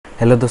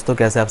Hello दोस्तों,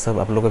 कैसे आप सब।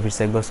 आप लोगों का फिर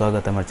से एक बार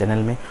स्वागत है हमारे चैनल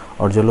में।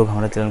 और जो लोग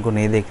हमारे चैनल को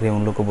नहीं देख रहे हैं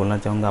उन लोग को बोलना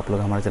चाहूँगा, आप लोग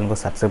हमारे चैनल को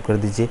सब्सक्राइब कर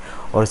दीजिए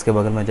और इसके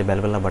बगल में जो बेल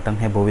वाला बटन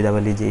है वो भी दबा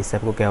लीजिए। इससे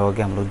आपको क्या होगा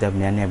कि हम लोग जब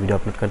नया नया वीडियो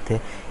अपलोड करते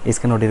हैं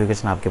इसका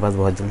नोटिफिकेशन आपके पास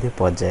बहुत जल्दी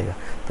पहुँच जाएगा।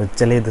 तो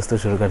चलिए दोस्तों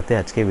शुरू करते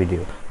हैं आज के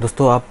वीडियो।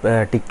 दोस्तों आप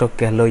टिकटॉक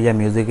कह लो या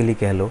म्यूजिकली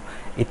कह लो,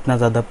 इतना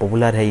ज़्यादा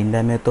पॉपुलर है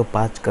इंडिया में। तो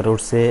 5 करोड़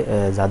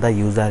से ज़्यादा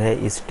यूज़र है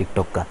इस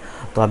टिकटॉक का।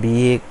 तो अभी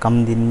ये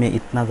कम दिन में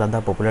इतना ज़्यादा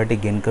पॉपुलैरिटी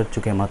गेन कर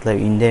चुके हैं, मतलब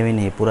इंडिया में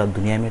नहीं पूरा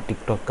दुनिया में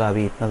टिकटॉक का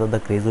अभी इतना ज़्यादा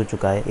क्रेज़ हो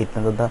चुका है,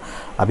 इतना ज़्यादा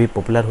अभी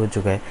पॉपुलर हो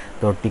चुका है।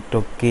 तो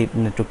टिकटॉक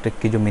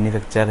की जो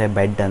मैन्युफैक्चरर है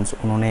बाइट डांस,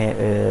 उन्होंने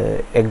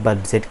एक बार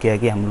डिसाइड किया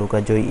कि हम लोग का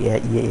जो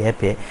ये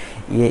ऐप है,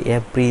 ये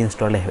ऐप प्री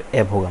इंस्टॉल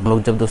ऐप होगा। हम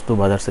लोग जब दोस्तों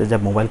बाज़ार से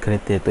जब मोबाइल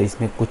खरीदते हैं तो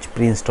इसमें कुछ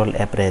प्री इंस्टॉल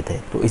ऐप रहते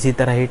हैं। तो इसी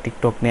तरह ही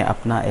टिकटॉक ने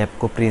अपना ऐप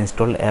को प्री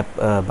इंस्टॉल ऐप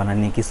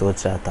बनाने की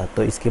सोच रहा था।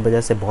 तो इसकी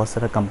वजह से बहुत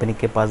सारा कंपनी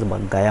के पास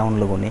गया उन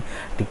लोगों ने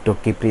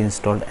टिकटॉक की प्री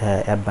इंस्टॉल्ड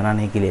ऐप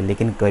बनाने के लिए,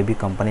 लेकिन कोई भी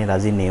कंपनी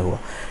राज़ी नहीं हुआ।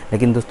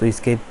 लेकिन दोस्तों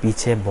इसके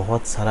पीछे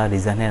बहुत सारा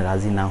रीज़न है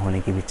राज़ी ना होने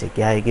के पीछे।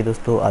 क्या है कि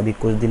दोस्तों अभी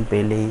कुछ दिन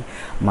पहले ही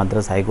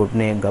मद्रास हाई कोर्ट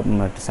ने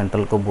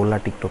सेंट्रल को बोला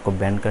टिकटॉक को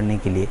बैन करने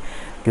के लिए,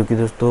 क्योंकि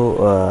दोस्तों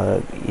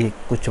ये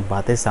कुछ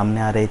बातें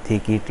सामने आ रही थी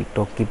कि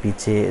टिकटॉक के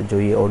पीछे जो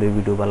ये ऑडियो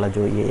वीडियो वाला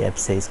जो ये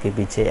ऐप्स है इसके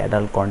पीछे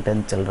एडल्ट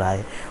कंटेंट चल रहा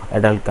है,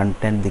 एडल्ट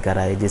कंटेंट दिखा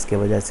रहा है, जिसके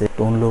वजह से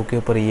तो उन लोगों के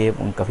ऊपर ये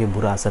काफ़ी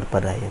बुरा असर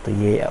पड़ रहा है। तो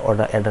ये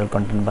एडल्ट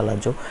कंटेंट वाला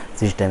जो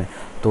सिस्टम है,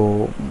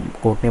 तो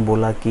कोर्ट ने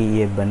बोला कि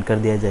ये बैन कर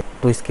दिया जाए।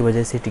 तो इसकी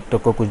वजह से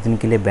टिकटॉक को कुछ दिन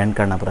के लिए बैन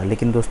करना पड़ा।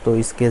 लेकिन दोस्तों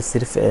इसके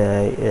सिर्फ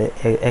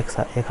एक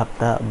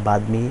हफ्ता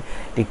बाद में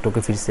टिकटॉक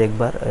को फिर से एक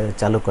बार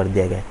चालू कर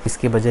दिया गया।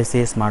 इसकी वजह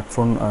से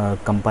स्मार्टफोन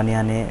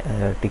कंपनियां ने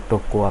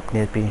टिकटॉक को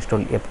अपने प्री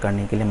इंस्टॉल ऐप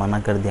करने के लिए मना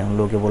कर दिया। उन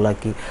लोगों के बोला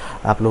कि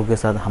आप लोगों के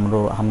साथ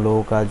हम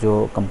लोगों का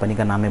जो कंपनी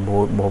का नाम है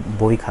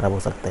वो भी ख़राब हो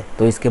सकता है।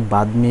 तो इसके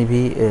बाद में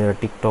भी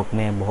टिकटॉक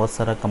ने बहुत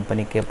सारा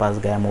कंपनी के पास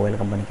गया, मोबाइल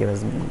कंपनी के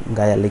पास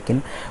गया,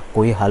 लेकिन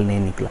कोई हल नहीं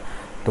निकला।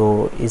 तो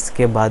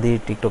इसके बाद ही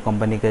टिकटॉक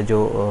कंपनी का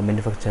जो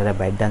मैन्युफैक्चरर है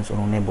बाइट डांस,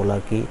 उन्होंने बोला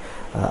कि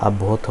अब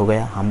बहुत हो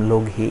गया, हम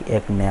लोग ही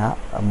एक नया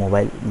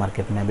मोबाइल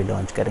मार्केट में अभी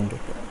लॉन्च करेंगे।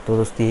 तो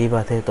दोस्तों यही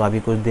बात है। तो अभी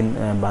कुछ दिन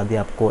बाद ही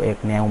आपको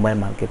एक नया मोबाइल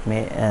मार्केट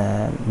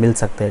में मिल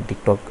सकता है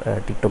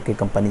टिकटॉक की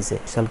कंपनी से।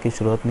 साल की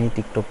शुरुआत में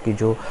टिकटॉक की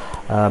जो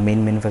मेन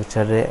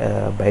मैन्युफैक्चरर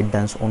है बाइट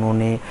डांस,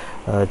 उन्होंने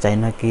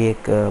चाइना की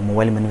एक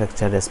मोबाइल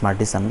मैन्युफैक्चरर है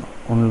स्मार्टिसन,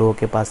 उन लोगों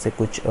के पास से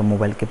कुछ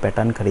मोबाइल के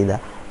पैटर्न खरीदा।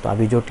 तो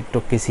अभी जो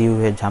टिकटॉक के सीईओ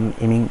है झाम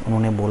इमिंग,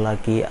 उन्होंने बोला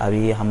कि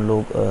अभी हम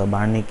लोग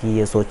बढ़ने की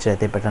ये सोच रहे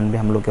थे, पैटर्न भी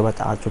हम लोग के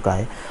पास आ चुका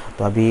है।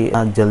 तो अभी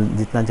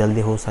जितना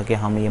जल्दी हो सके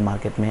हम ये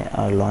मार्केट में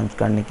लॉन्च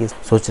करने की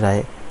सोच रहा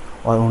है।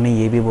 और उन्होंने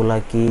ये भी बोला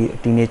कि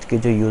टीनेज के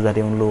जो यूज़र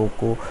है उन लोगों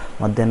को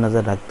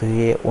मद्देनज़र रखते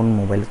हुए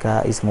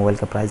इस मोबाइल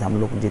का प्राइस हम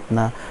लोग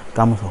जितना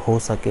कम हो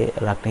सके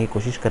रखने की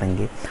कोशिश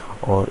करेंगे।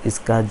 और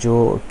इसका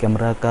जो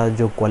कैमरा का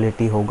जो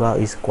क्वालिटी होगा,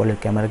 इस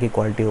कैमरा की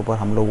क्वालिटी ऊपर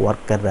हम लोग वर्क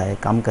कर रहा है,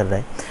 काम कर रहा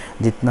है।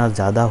 जितना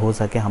ज़्यादा हो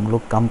सके हम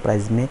लोग कम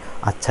प्राइस में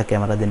अच्छा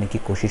कैमरा देने की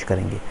कोशिश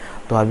करेंगे।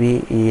 तो अभी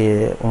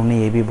उन्होंने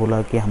ये भी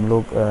बोला कि हम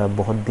लोग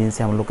बहुत दिन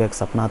से हम लोग का एक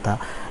सपना था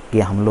कि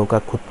हम लोग का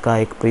खुद का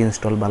एक प्री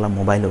इंस्टॉल वाला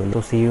मोबाइल हो।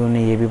 तो सीईओ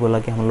ने ये भी बोला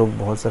कि हम लोग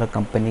बहुत सारा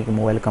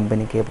मोबाइल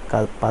कंपनी के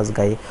पास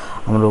गए,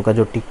 हम लोग का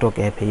जो टिकटॉक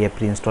ऐप है ये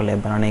प्री इंस्टॉल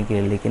ऐप बनाने के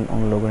लिए, लेकिन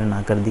उन लोगों ने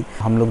ना कर दी।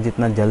 हम लोग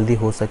जितना जल्दी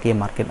हो सके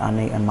मार्केट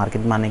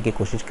में आने की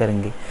कोशिश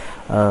करेंगे।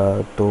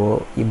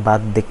 तो ये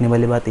बात देखने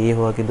वाली बात ये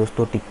हुआ कि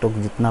दोस्तों टिकटॉक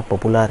जितना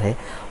पॉपुलर है,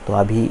 तो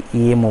अभी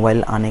ये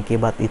मोबाइल आने के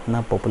बाद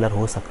इतना पॉपुलर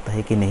हो सकता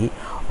है कि नहीं,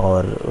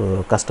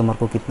 और कस्टमर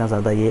को कितना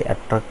ज़्यादा ये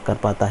अट्रैक्ट कर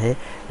पाता है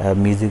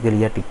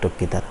म्यूजिकल या टिकटॉक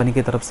की तरफ। कंपनी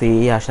की तरफ से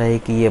ये आशा है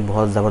कि ये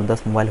बहुत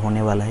ज़बरदस्त मोबाइल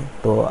होने वाला है।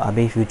 तो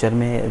अभी फ्यूचर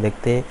में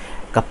देखते हैं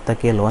कब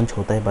तक ये लॉन्च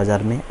होता है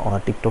बाज़ार में, और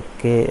टिकटॉक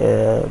के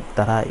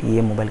तरह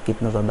ये मोबाइल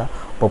कितना ज़्यादा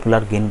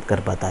पॉपुलर गेन कर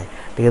पाता है।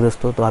 ठीक है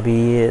दोस्तों, तो अभी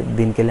ये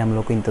दिन के लिए हम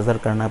लोग को इंतज़ार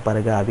करना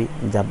पड़ेगा अभी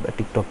जब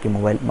टिकटॉक की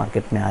मोबाइल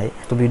मार्केट में आए।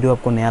 तो वीडियो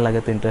आपको नया लगे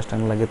तो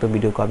इंटरेस्टिंग लगे तो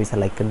वीडियो को अभी से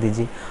लाइक कर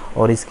दीजिए।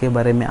 और इसके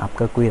बारे में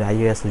आपका कोई राय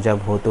या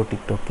सुझाव हो तो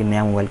टिकटॉक के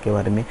नया मोबाइल के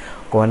बारे में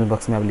कमेंट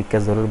बॉक्स में आप लिख कर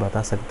ज़रूर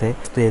बता सकते हैं।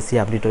 तो ऐसी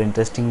अपडेट और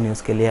इंटरेस्टिंग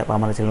न्यूज़ के लिए आप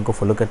हमारे चैनल को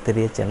फॉलो करते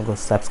रहिए, चैनल को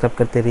सब्सक्राइब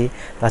करते रहिए।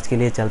 तो आज के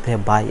लिए चलते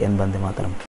हैं, बाय एंड वंदे मातरम।